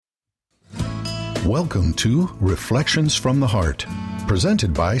Welcome to Reflections from the Heart,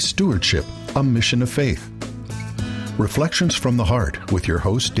 presented by Stewardship, a Mission of Faith. Reflections from the Heart with your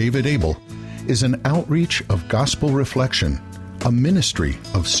host, David Abel, is an outreach of gospel reflection, a ministry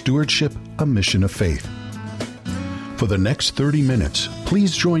of Stewardship, a Mission of Faith. For the next 30 minutes,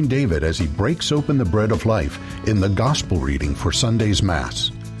 please join David as he breaks open the bread of life in the gospel reading for Sunday's Mass.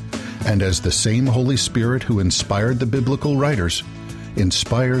 And as the same Holy Spirit who inspired the biblical writers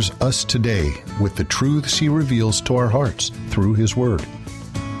inspires us today with the truths he reveals to our hearts through his word.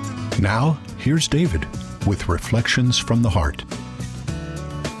 Now, here's David with Reflections from the Heart.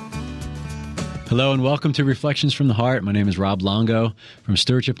 Hello and welcome to Reflections from the Heart. My name is Rob Longo from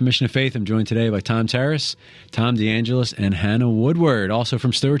Stewardship Mission of Faith. I'm joined today by Tom Terrace, Tom DeAngelis, and Hannah Woodward, also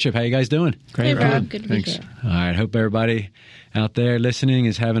from Stewardship. How you guys doing? Great, Hey, Rob. Good to Thanks. be here. All right. Hope everybody out there listening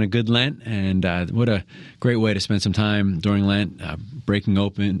is having a good Lent, and what a great way to spend some time during Lent, breaking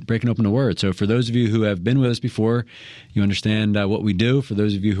open the Word. So for those of you who have been with us before, you understand what we do. For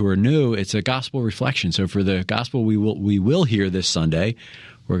those of you who are new, it's a gospel reflection. So for the gospel we will hear this Sunday,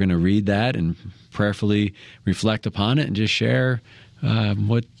 we're going to read that and prayerfully reflect upon it and just share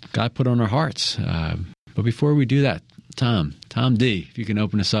what God put on our hearts. But before we do that, Tom D., if you can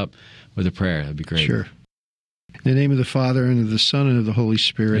open us up with a prayer, that'd be great. Sure. In the name of the Father, and of the Son, and of the Holy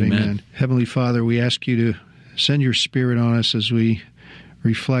Spirit, amen. Heavenly Father, we ask you to send your Spirit on us as we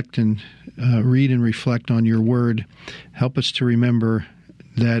reflect and read and reflect on your word. Help us to remember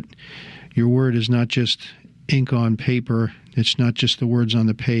that your word is not just ink on paper. It's not just the words on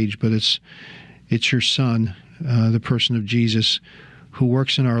the page, but it's your Son, the person of Jesus, who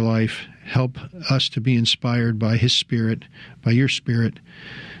works in our life. Help us to be inspired by his Spirit, by your Spirit,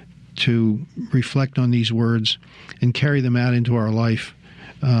 to reflect on these words and carry them out into our life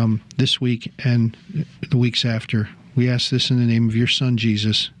this week and the weeks after. We ask this in the name of your Son,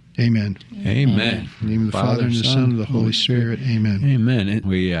 Jesus. Amen. Amen. In the name of the Father, and the Son, and the Holy Spirit. Amen. Amen. And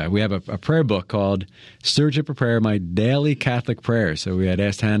we have a prayer book called Stewardship of Prayer, My Daily Catholic Prayer. So we had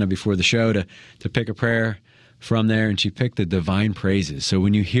asked Hannah before the show to pick a prayer from there, and she picked the Divine Praises. So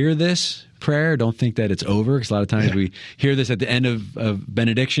when you hear this prayer, don't think that it's over, because a lot of times we hear this at the end of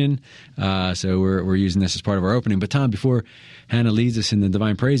benediction. So we're using this as part of our opening. But Tom, before Hannah leads us in the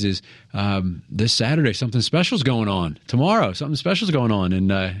Divine Praises, this Saturday something special is going on. Tomorrow something special is going on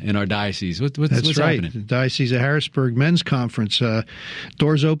in our diocese. What's right. happening? The Diocese of Harrisburg Men's Conference.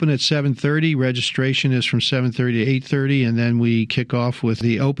 Doors open at 7:30. Registration is from 7:30 to 8:30, and then we kick off with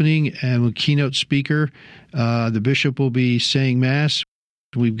the opening and with keynote speaker. The bishop will be saying Mass.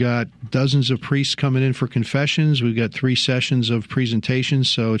 We've got dozens of priests coming in for confessions. We've got 3 sessions of presentations,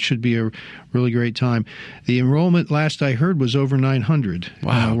 so it should be a really great time. The enrollment, last I heard, was over 900.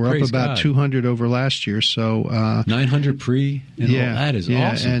 Wow, we're up praise about God. 200 over last year. So 900 that is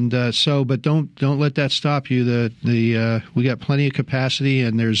awesome. And but don't let that stop you. We got plenty of capacity,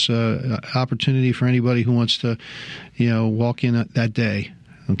 and there's opportunity for anybody who wants to, walk in that day.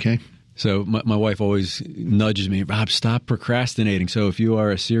 Okay. So my wife always nudges me, Rob, stop procrastinating. So if you are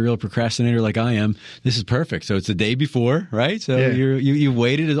a serial procrastinator like I am, this is perfect. So it's the day before, right? So you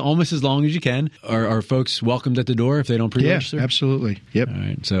waited almost as long as you can. Are folks welcomed at the door if they don't pre-register? Yeah, absolutely. Yep. All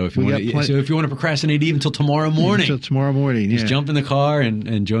right. So if you want to procrastinate even until tomorrow morning, just jump in the car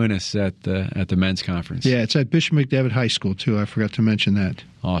and join us at the men's conference. Yeah, it's at Bishop McDevitt High School too. I forgot to mention that.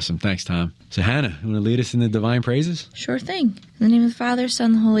 Awesome. Thanks, Tom. So Hannah, you want to lead us in the Divine Praises? Sure thing. In the name of the Father, Son,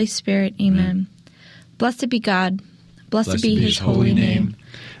 and the Holy Spirit. Amen. Blessed be God. Blessed be his holy name.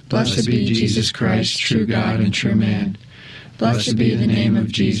 Blessed be Jesus Christ, true God and true man. Blessed be the name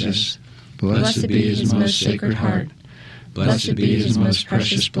of Jesus. Blessed be his most sacred heart. Blessed be his most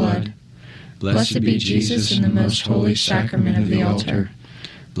precious blood. Blessed be Jesus in the most holy sacrament of the altar.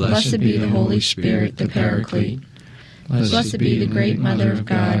 Blessed be the Holy Spirit, the Paraclete. Blessed be the great Mother of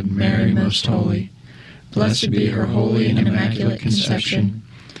God, Mary most holy. Blessed be her holy and immaculate conception.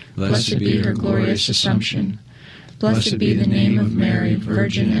 Blessed be her glorious assumption. Blessed be the name of Mary,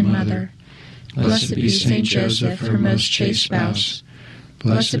 Virgin and Mother. Blessed be Saint Joseph, her most chaste spouse.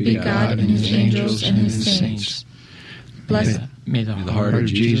 Blessed be God and his angels and his saints. May the heart of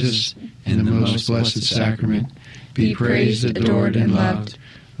Jesus, in the most blessed sacrament, be praised, adored, and loved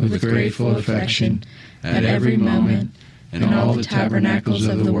with grateful affection at every moment, in all the tabernacles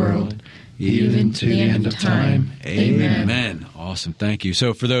of the world, even to the end of time. Amen. Amen. Awesome. Thank you.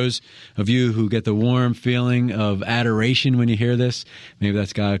 So for those of you who get the warm feeling of adoration when you hear this, maybe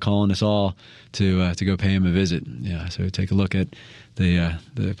that's God calling us all to go pay him a visit. Yeah. So take a look at the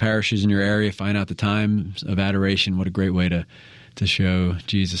parishes in your area, find out the times of adoration. What a great way to show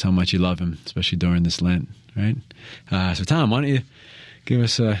Jesus how much you love him, especially during this Lent, right? So Tom, why don't you give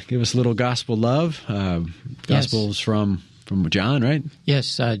us a little gospel love. Gospels from John, right?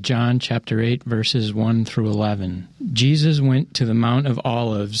 Yes, John chapter 8, verses 1 through 11. Jesus went to the Mount of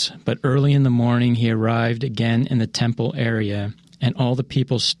Olives, but early in the morning he arrived again in the temple area, and all the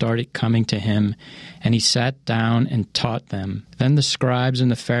people started coming to him, and he sat down and taught them. Then the scribes and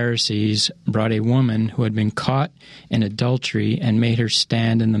the Pharisees brought a woman who had been caught in adultery and made her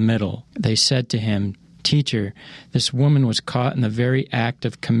stand in the middle. They said to him, "Teacher, this woman was caught in the very act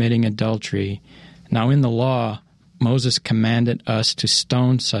of committing adultery. Now in the law, Moses commanded us to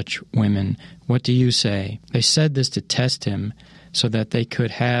stone such women. What do you say?" They said this to test him, so that they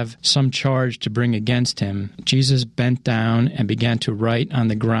could have some charge to bring against him. Jesus bent down and began to write on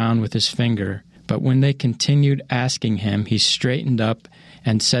the ground with his finger. But when they continued asking him, he straightened up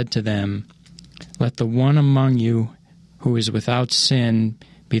and said to them, "Let the one among you who is without sin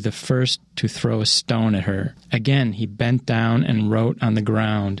be the first to throw a stone at her." Again he bent down and wrote on the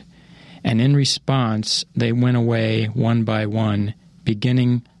ground. And in response, they went away one by one,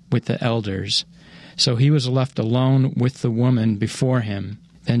 beginning with the elders. So he was left alone with the woman before him.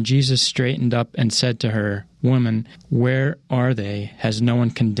 Then Jesus straightened up and said to her, "Woman, where are they? Has no one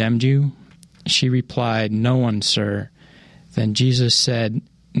condemned you?" She replied, "No one, sir." Then Jesus said,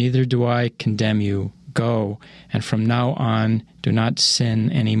 "Neither do I condemn you. Go, and from now on do not sin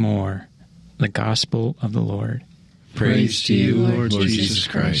any more." The Gospel of the Lord. Praise to you, Lord Jesus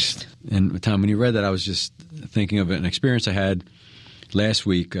Christ. And Tom, when you read that, I was just thinking of an experience I had last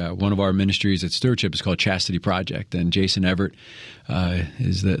week. One of our ministries at Stewardship is called Chastity Project, and Jason Everett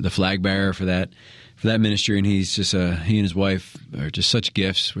is the flag bearer for that ministry. And he's just he and his wife are just such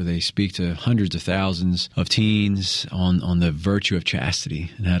gifts, where they speak to hundreds of thousands of teens on the virtue of chastity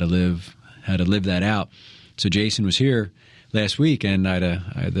and how to live that out. So Jason was here last week, and I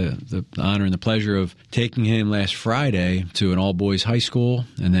had the honor and the pleasure of taking him last Friday to an all-boys high school,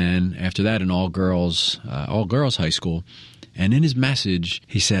 and then after that, an all-girls high school. And in his message,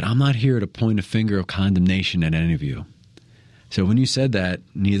 he said, "I'm not here to point a finger of condemnation at any of you." So when you said that,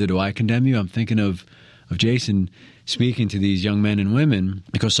 "Neither do I condemn you," I'm thinking of Jason speaking to these young men and women,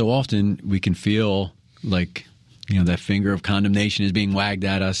 because so often we can feel like, that finger of condemnation is being wagged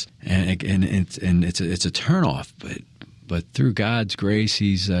at us, and it's a turnoff, But through God's grace,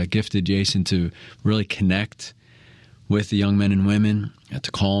 He's gifted Jason to really connect with the young men and women,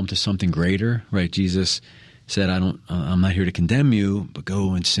 to call them to something greater, right? Jesus said, "I'm not here to condemn you, but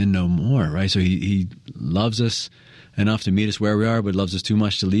go and sin no more," right? So He loves us enough to meet us where we are, but loves us too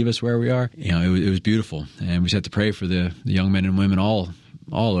much to leave us where we are. It was beautiful, and we just have to pray for the young men and women all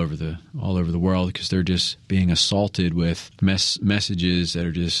over the world, because they're just being assaulted with messages that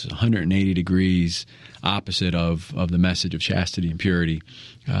are just 180 degrees opposite of the message of chastity and purity.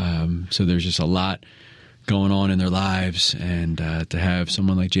 So there's just a lot going on in their lives, and to have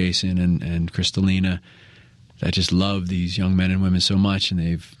someone like Jason and Kristalina that just love these young men and women so much, and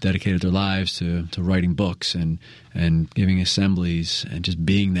they've dedicated their lives to writing books and giving assemblies and just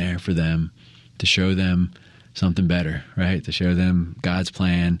being there for them, to show them something better, right? To show them God's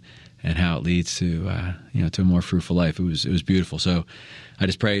plan and how it leads to to a more fruitful life. It was beautiful. So I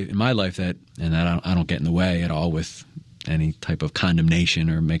just pray in my life that I don't get in the way at all with any type of condemnation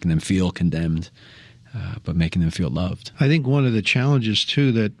or making them feel condemned, but making them feel loved. I think one of the challenges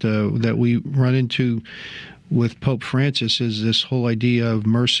too that we run into with Pope Francis is this whole idea of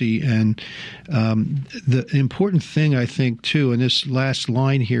mercy. And the important thing, I think, too, and this last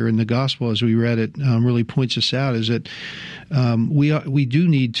line here in the gospel as we read it really points us out, is that we do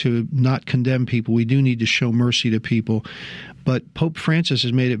need to not condemn people. We do need to show mercy to people. But Pope Francis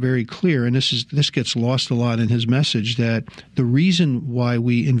has made it very clear, and this gets lost a lot in his message, that the reason why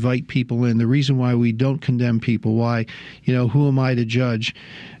we invite people in, the reason why we don't condemn people, why, who am I to judge,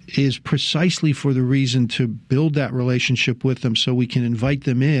 is precisely for the reason to build that relationship with them so we can invite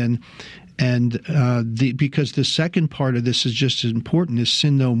them in. And because the second part of this is just as important, is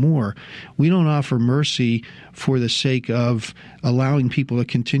sin no more. We don't offer mercy for the sake of allowing people to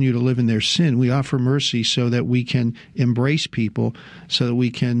continue to live in their sin. We offer mercy so that we can embrace people, so that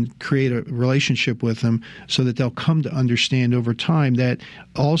we can create a relationship with them, so that they'll come to understand over time that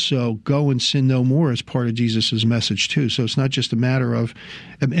also go and sin no more is part of Jesus' message too. So it's not just a matter of,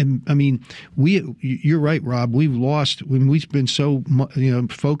 you're right, Rob, we've lost, when we've been so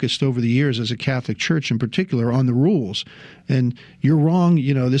focused over the years as a Catholic Church in particular on the rules. And you're wrong,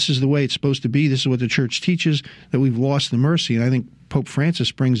 this is the way it's supposed to be, this is what the Church teaches, that we've lost the mercy. And I think Pope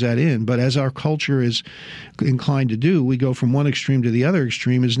Francis brings that in. But as our culture is inclined to do, we go from one extreme to the other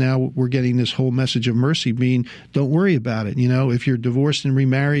extreme, is now we're getting this whole message of mercy being, don't worry about it. If you're divorced and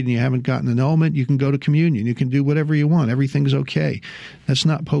remarried and you haven't gotten annulment, you can go to communion. You can do whatever you want. Everything's okay. That's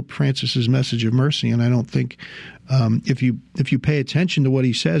not Pope Francis's message of mercy, and I don't think if you pay attention to what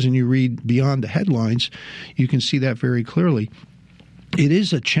he says and you read beyond the headlines, you can see that very clearly. It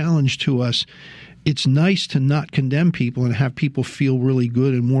is a challenge to us. It's nice to not condemn people and have people feel really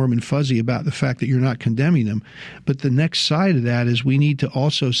good and warm and fuzzy about the fact that you're not condemning them. But the next side of that is we need to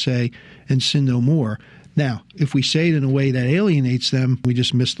also say, and sin no more. Now, if we say it in a way that alienates them, we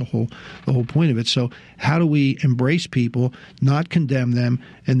just miss the whole point of it. So how do we embrace people, not condemn them,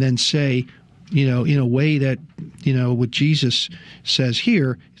 and then say, in a way that, what Jesus says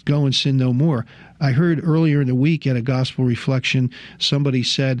here, go and sin no more. I heard earlier in the week at a gospel reflection, somebody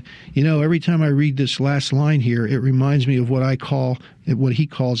said, every time I read this last line here, it reminds me of what he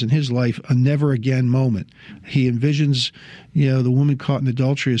calls in his life a never again moment. He envisions, the woman caught in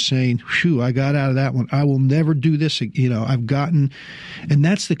adultery as saying, phew, I got out of that one. I will never do this. I've gotten, and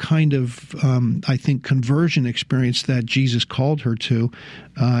that's the kind of, I think, conversion experience that Jesus called her to.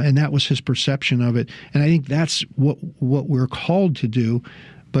 And that was his perception of it. And I think that's what we're called to do.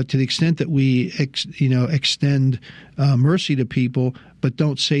 But to the extent that we, extend mercy to people, but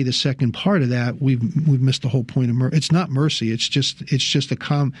don't say the second part of that, we've missed the whole point of mercy. It's not mercy. It's just a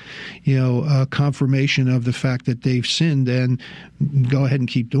confirmation of the fact that they've sinned, and go ahead and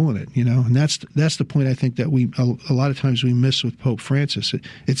keep doing it. And that's the point I think that a lot of times we miss with Pope Francis.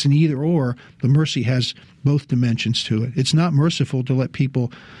 It's an either or. The mercy has both dimensions to it. It's not merciful to let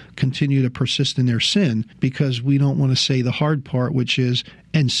people continue to persist in their sin because we don't want to say the hard part, which is,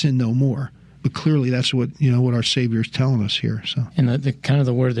 and sin no more. But clearly that's what our Savior is telling us here. So, and the kind of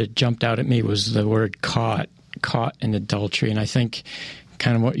the word that jumped out at me was the word caught in adultery. And I think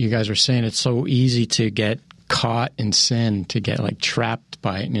kind of what you guys were saying, it's so easy to get caught in sin, to get like trapped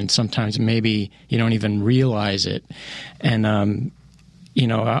by it. And sometimes maybe you don't even realize it. And,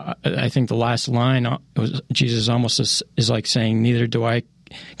 I think the last line, Jesus almost is like saying, neither do I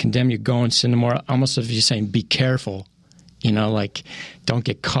condemn you, go and sin no more. Almost as if he's saying, be careful. Like, don't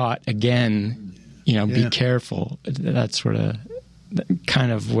get caught again, be careful. That's sort of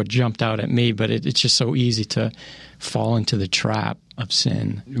kind of what jumped out at me, but it's just so easy to fall into the trap of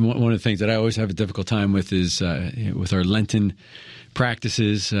sin. One of the things that I always have a difficult time with is with our Lenten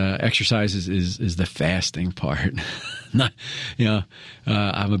practices, exercises, is the fasting part.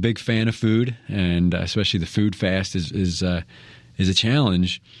 I'm a big fan of food, and especially the food fast is a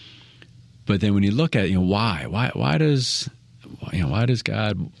challenge. But then when you look at why does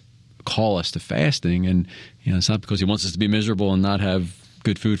God call us to fasting? And it's not because he wants us to be miserable and not have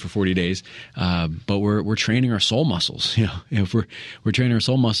good food for 40 days, but we're training our soul muscles. If we're training our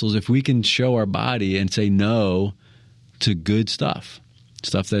soul muscles, if we can show our body and say no to good stuff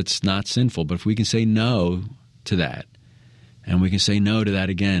that's not sinful, but if we can say no to that, and we can say no to that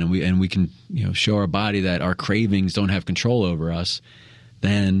again, and we can show our body that our cravings don't have control over us,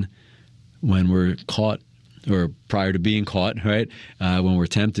 then when we're caught, or prior to being caught, right, when we're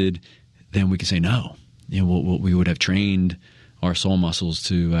tempted, then we can say no. We would have trained our soul muscles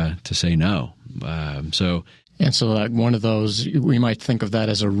to say no. So one of those, we might think of that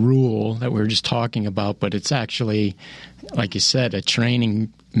as a rule that we were just talking about, but it's actually, like you said, a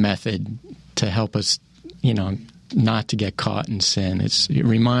training method to help us, not to get caught in sin. It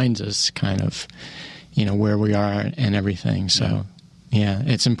reminds us kind of, where we are and everything. So, yeah,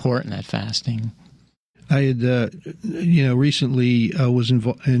 it's important, that fasting. I had, recently was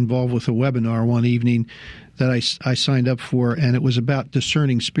involved with a webinar one evening that I signed up for, and it was about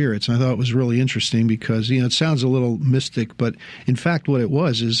discerning spirits. And I thought it was really interesting because, it sounds a little mystic, but in fact what it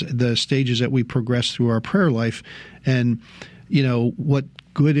was is the stages that we progress through our prayer life, and, what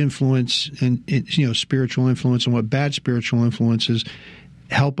good influence and, spiritual influence and what bad spiritual influences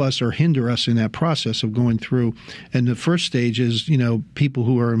help us or hinder us in that process of going through. And the first stage is, people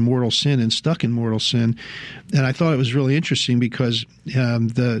who are in mortal sin and stuck in mortal sin. And I thought it was really interesting because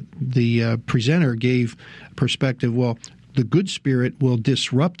the presenter gave perspective, well, the good spirit will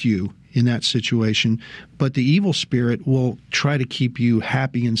disrupt you in that situation, but the evil spirit will try to keep you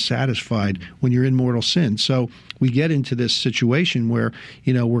happy and satisfied when you're in mortal sin. So we get into this situation where,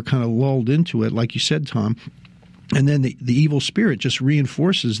 we're kind of lulled into it, like you said, Tom. And then the evil spirit just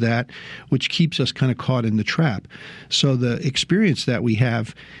reinforces that, which keeps us kind of caught in the trap. So the experience that we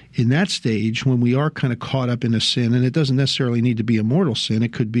have in that stage when we are kind of caught up in a sin, and it doesn't necessarily need to be a mortal sin,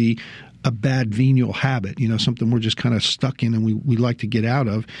 it could be a bad venial habit, something we're just kind of stuck in and we like to get out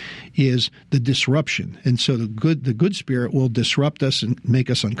of, is the disruption. And so the good spirit will disrupt us and make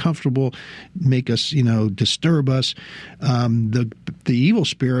us uncomfortable, make us, disturb us. The evil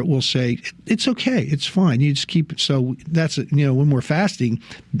spirit will say, it's okay, it's fine, you just keep it. So that's, when we're fasting,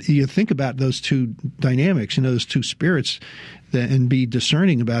 you think about those two dynamics, those two spirits, and be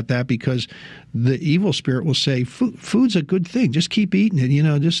discerning about that, because the evil spirit will say, food's a good thing, just keep eating it,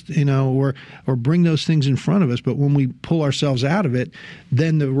 or bring those things in front of us. But when we pull ourselves out of it,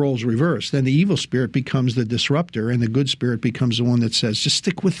 then the roles reverse. Then the evil spirit becomes the disruptor, and the good spirit becomes the one that says, just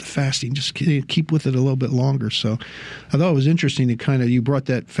stick with the fasting, just keep with it a little bit longer. So I thought it was interesting to you brought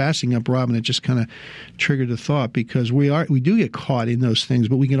that fasting up, Rob, and it just kind of triggered a thought, because we do get caught in those things,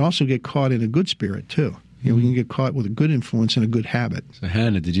 but we can also get caught in a good spirit too. We can get caught with a good influence and a good habit. So,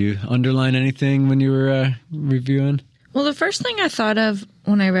 Hannah, did you underline anything when you were reviewing? Well, the first thing I thought of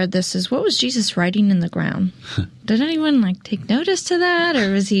when I read this is, what was Jesus writing in the ground? Did anyone take notice to that,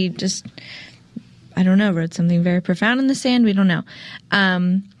 or was he just, I don't know, wrote something very profound in the sand? We don't know.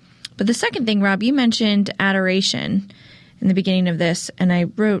 But the second thing, Rob, you mentioned adoration in the beginning of this, and I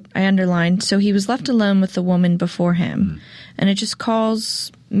underlined, so he was left alone with the woman before him. And it just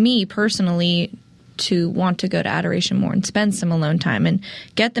calls me personally to want to go to adoration more and spend some alone time and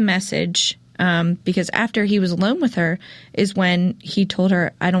get the message, because after he was alone with her is when he told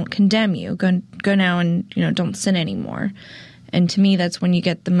her, I don't condemn you. Go now and don't sin anymore. And to me, that's when you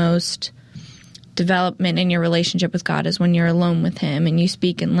get the most development in your relationship with God, is when you're alone with him and you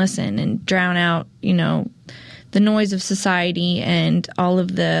speak and listen and drown out, the noise of society and all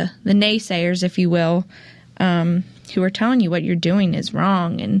of the naysayers, if you will, who are telling you what you're doing is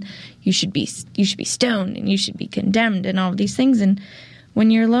wrong and you should be stoned and you should be condemned and all of these things. And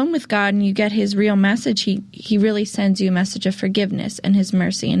when you're alone with God and you get his real message, he really sends you a message of forgiveness and his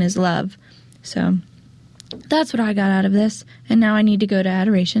mercy and his love. So that's what I got out of this. And now I need to go to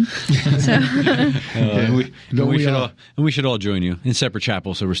adoration. So we should all join you in separate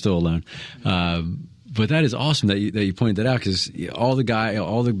chapels, so we're still alone. But that is awesome that you pointed that out, because all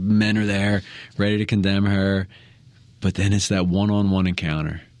the men are there ready to condemn her. But then it's that one-on-one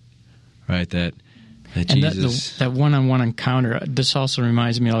encounter, right? That Jesus... that one-on-one encounter, this also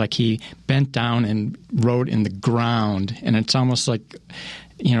reminds me of he bent down and wrote in the ground, and it's almost like,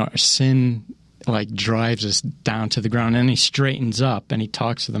 our sin drives us down to the ground, and he straightens up and he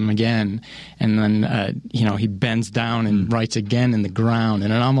talks to them again, and then, he bends down and writes again in the ground,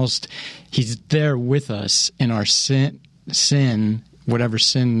 and it almost, he's there with us in our sin, whatever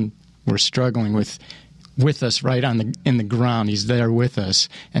sin we're struggling with us right in the ground. He's there with us,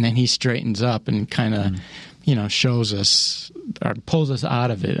 and then he straightens up and kind of shows us or pulls us out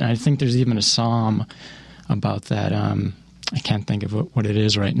of it. And I think there's even a psalm about that. I can't think of what it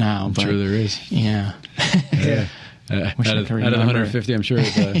is right now. I'm sure there is. Yeah. Out of the 150, I'm sure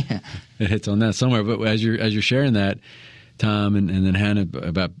it hits on that somewhere. But as you're sharing that, Tom, and then Hannah,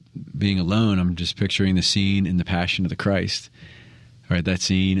 about being alone, I'm just picturing the scene in The Passion of the Christ. Right, that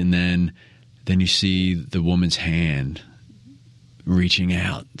scene, and then you see the woman's hand reaching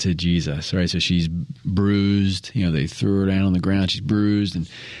out to Jesus, right? So she's bruised, they threw her down on the ground, she's bruised,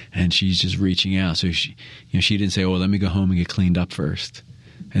 and she's just reaching out. So she didn't say, let me go home and get cleaned up first,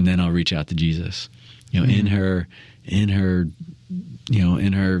 and then I'll reach out to Jesus. In her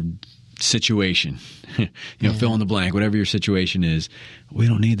situation, fill in the blank, whatever your situation is. We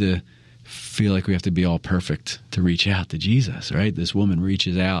don't need to feel like we have to be all perfect to reach out to Jesus, right? This woman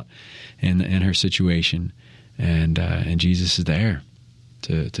reaches out in her situation, and Jesus is there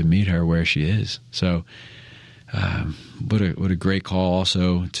to meet her where she is. So, what a great call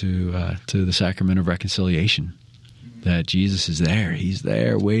also to the sacrament of reconciliation, that Jesus is there. He's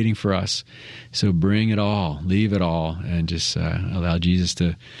there waiting for us. So bring it all, leave it all, and just allow Jesus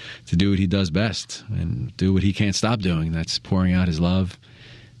to do what he does best and do what he can't stop doing. That's pouring out his love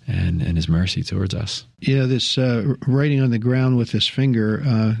and his mercy towards us. This writing on the ground with his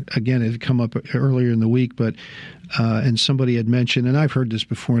finger, again, it had come up earlier in the week, but and somebody had mentioned, and I've heard this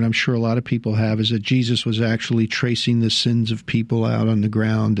before, and I'm sure a lot of people have, is that Jesus was actually tracing the sins of people out on the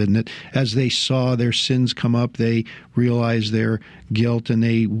ground, and that as they saw their sins come up, they realized their guilt, and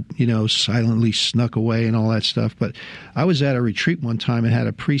they, silently snuck away and all that stuff. But I was at a retreat one time and had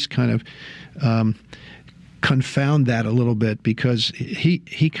a priest kind of confound that a little bit, because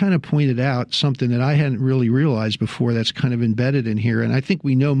he kind of pointed out something that I hadn't really realized before that's kind of embedded in here. And I think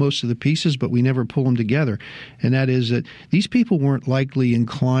we know most of the pieces, but we never pull them together. And that is that these people weren't likely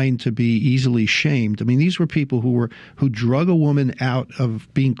inclined to be easily shamed. I mean, these were people who drug a woman out of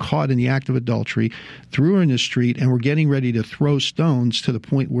being caught in the act of adultery, threw her in the street, and were getting ready to throw stones to the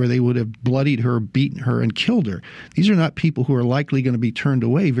point where they would have bloodied her, beaten her, and killed her. These are not people who are likely going to be turned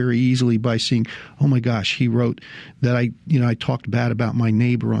away very easily by seeing, oh my gosh, he wrote that I talked bad about my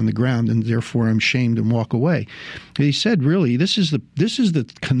neighbor on the ground, and therefore I'm shamed and walk away. And he said, really, this is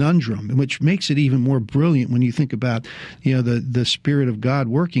the conundrum, which makes it even more brilliant when you think about, the Spirit of God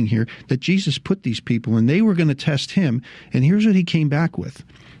working here, that Jesus put these people, and they were going to test him. And here's what he came back with.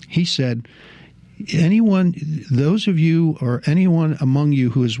 He said, those of you or anyone among you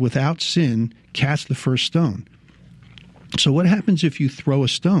who is without sin, cast the first stone. So what happens if you throw a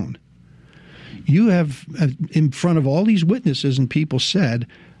stone? You have, in front of all these witnesses and people, said,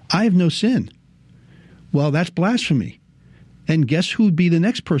 I have no sin. Well, that's blasphemy. And guess who would be the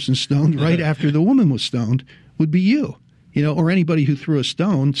next person stoned right after the woman was stoned? Would be you. Or anybody who threw a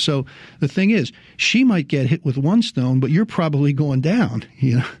stone. So the thing is, she might get hit with one stone, but you're probably going down,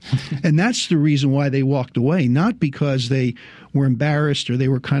 And that's the reason why they walked away, not because they were embarrassed or they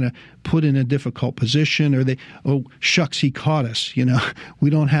were kind of put in a difficult position or oh, shucks, he caught us, we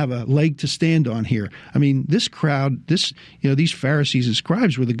don't have a leg to stand on here. I mean, this crowd, these Pharisees and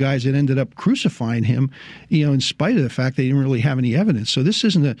scribes were the guys that ended up crucifying him, in spite of the fact they didn't really have any evidence. So this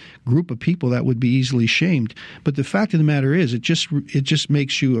isn't a group of people that would be easily shamed. But the fact of the matter is, it just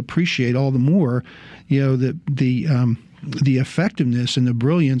makes you appreciate all the more, the effectiveness and the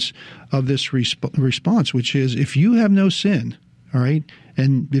brilliance of this response, which is, if you have no sin, all right,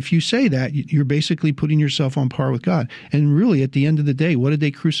 and if you say that, you're basically putting yourself on par with God. And really, at the end of the day, what did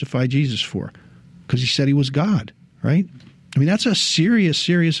they crucify Jesus for? Because he said he was God, right? I mean, that's a serious,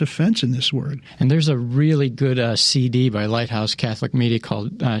 serious offense in this word. And there's a really good CD by Lighthouse Catholic Media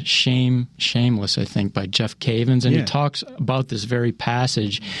called Shameless, I think, by Jeff Cavins. And he talks about this very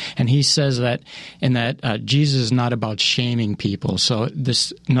passage. And he says that Jesus is not about shaming people. So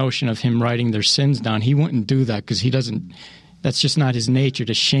this notion of him writing their sins down, he wouldn't do that because he doesn't. That's just not his nature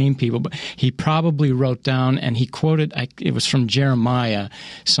to shame people. But he probably wrote down, and he quoted, it was from Jeremiah,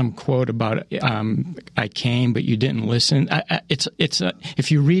 some quote about, I came, but you didn't listen.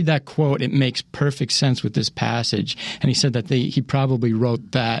 If you read that quote, it makes perfect sense with this passage. And he said that he probably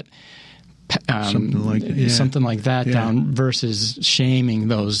wrote that, something like that down, versus shaming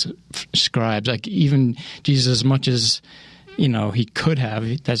those scribes. Like even Jesus, as much as he could have.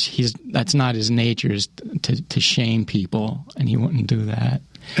 That's not his nature, is to shame people, and he wouldn't do that.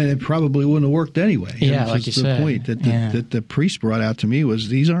 And it probably wouldn't have worked anyway. Yeah, like you said. The point that the priest brought out to me was,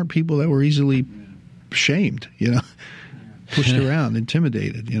 these aren't people that were easily shamed, pushed around,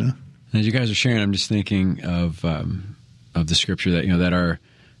 intimidated, As you guys are sharing, I'm just thinking of the scripture that that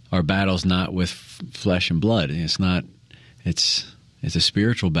our battle's not with flesh and blood. It's not. It's a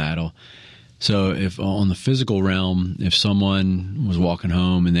spiritual battle. So if on the physical realm, if someone was walking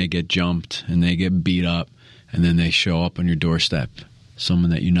home and they get jumped and they get beat up, and then they show up on your doorstep,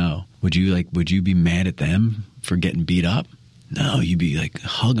 someone that would you be mad at them for getting beat up? No, you'd be like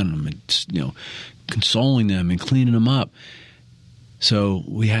hugging them and consoling them and cleaning them up. So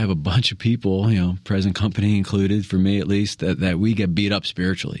we have a bunch of people, present company included, for me at least, that we get beat up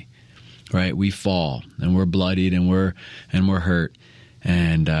spiritually, right? We fall and we're bloodied and we're hurt,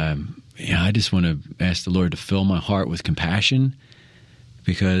 and I just want to ask the Lord to fill my heart with compassion,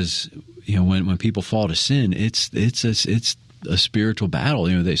 because when people fall to sin, it's a spiritual battle.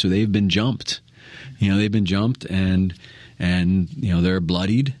 So they've been jumped. And they're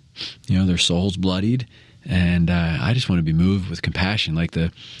bloodied. Their soul's bloodied, and I just want to be moved with compassion, like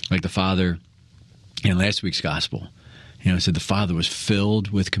the Father in last week's gospel. It said the Father was filled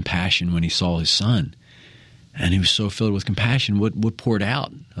with compassion when he saw his Son. And he was so filled with compassion. What poured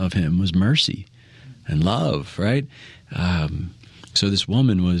out of him was mercy and love, right? So this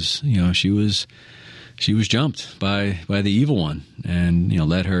woman was, she was jumped by the evil one, and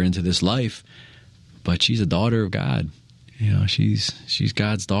led her into this life. But she's a daughter of God. She's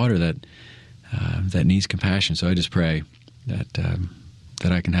God's daughter that needs compassion. So I just pray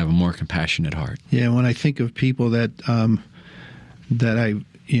that I can have a more compassionate heart. Yeah, when I think of people that I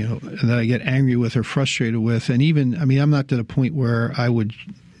get angry with or frustrated with, and even, I'm not to the point where I would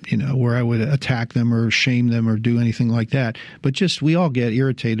where I would attack them or shame them or do anything like that. But just we all get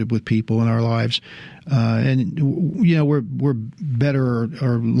irritated with people in our lives, and we're better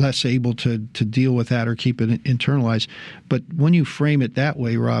or less able to deal with that or keep it internalized. But when you frame it that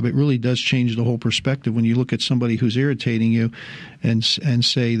way, Rob, it really does change the whole perspective. When you look at somebody who's irritating you, and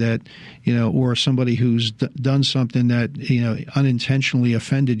say that or somebody who's done something that unintentionally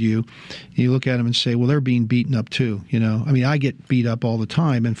offended you, you look at them and say, well, they're being beaten up too. I mean, I get beat up all the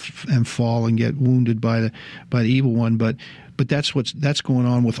time and fall and get wounded by the evil one, but that's going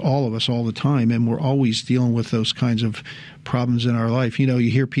on with all of us all the time, and we're always dealing with those kinds of problems in our life. You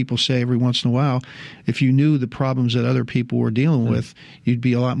hear people say every once in a while, if you knew the problems that other people were dealing with, you'd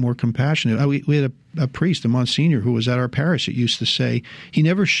be a lot more compassionate. We had a priest, a Monsignor, who was at our parish that used to say, he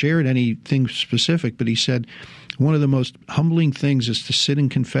never shared anything specific, but he said, one of the most humbling things is to sit in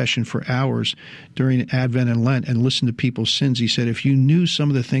confession for hours during Advent and Lent and listen to people's sins. He said, if you knew some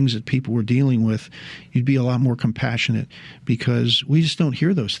of the things that people were dealing with, you'd be a lot more compassionate, because we just don't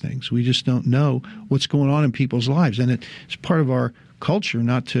hear those things. We just don't know what's going on in people's lives. And it's part of our culture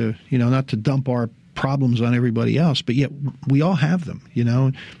not to dump our problems on everybody else, but yet we all have them,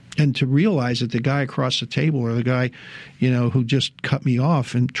 and to realize that the guy across the table or the guy, who just cut me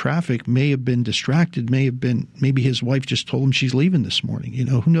off in traffic may have been distracted, maybe his wife just told him she's leaving this morning.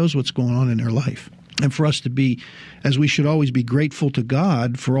 Who knows what's going on in their life. And for us to be, as we should always be grateful to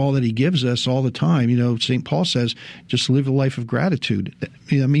God for all that he gives us all the time. St. Paul says, just live a life of gratitude.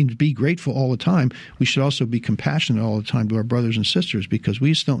 I mean, be grateful all the time. We should also be compassionate all the time to our brothers and sisters, because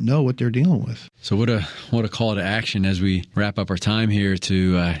we just don't know what they're dealing with. So what a call to action as we wrap up our time here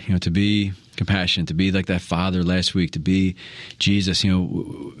to be compassionate, to be like that father last week, to be Jesus.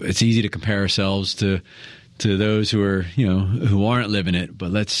 It's easy to compare ourselves to those who are who aren't living it, but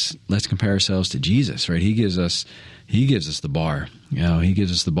let's compare ourselves to Jesus, right? He gives us the bar. He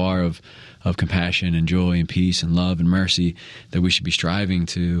gives us the bar of compassion and joy and peace and love and mercy that we should be striving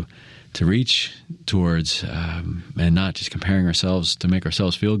to reach towards, and not just comparing ourselves to make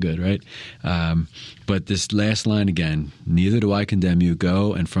ourselves feel good, right? But this last line again, neither do I condemn you,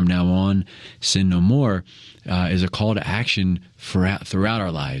 go, and from now on sin no more, is a call to action throughout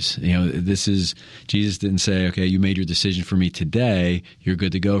our lives. This is, Jesus didn't say, okay, you made your decision for me today, you're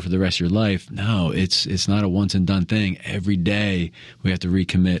good to go for the rest of your life. No, it's not a once and done thing. Every day we have to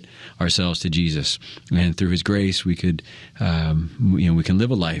recommit ourselves to Jesus, and through his grace we could, we can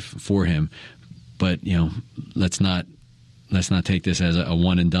live a life for him. But let's not take this as a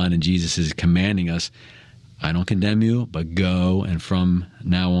one and done. And Jesus is commanding us, I don't condemn you, but go, and from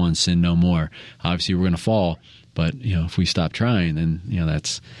now on sin no more. Obviously, we're going to fall, but if we stop trying, then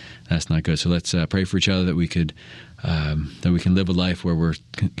that's not good. So let's pray for each other that we could that we can live a life where we're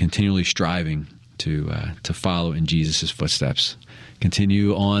continually striving to follow in Jesus' footsteps.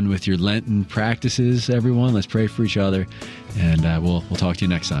 Continue on with your Lenten practices, everyone. Let's pray for each other, and we'll talk to you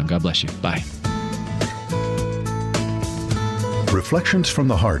next time. God bless you. Bye. Reflections from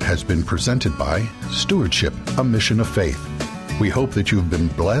the Heart has been presented by Stewardship, a Mission of Faith. We hope that you've been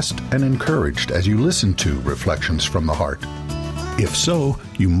blessed and encouraged as you listen to Reflections from the Heart. If so,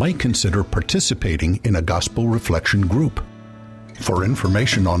 you might consider participating in a Gospel Reflection group. For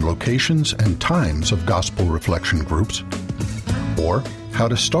information on locations and times of Gospel Reflection groups, or how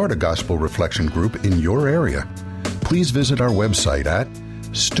to start a Gospel Reflection group in your area, please visit our website at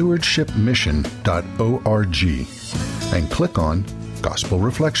stewardshipmission.org and click on Gospel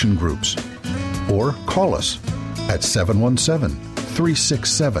Reflection Groups, or call us at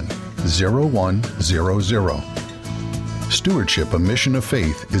 717-367-0100. Stewardship, a Mission of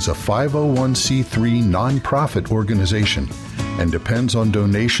Faith is a 501c3 nonprofit organization and depends on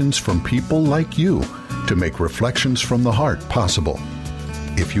donations from people like you to make Reflections from the Heart possible.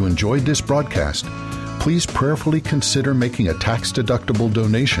 If you enjoyed this broadcast, please prayerfully consider making a tax-deductible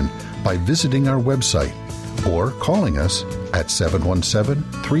donation by visiting our website or calling us at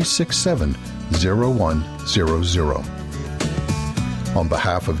 717-367-0100. On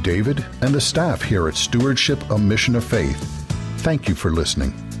behalf of David and the staff here at Stewardship, a Mission of Faith, thank you for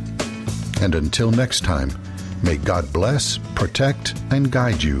listening. And until next time, may God bless, protect, and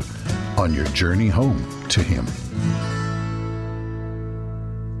guide you on your journey home to Him.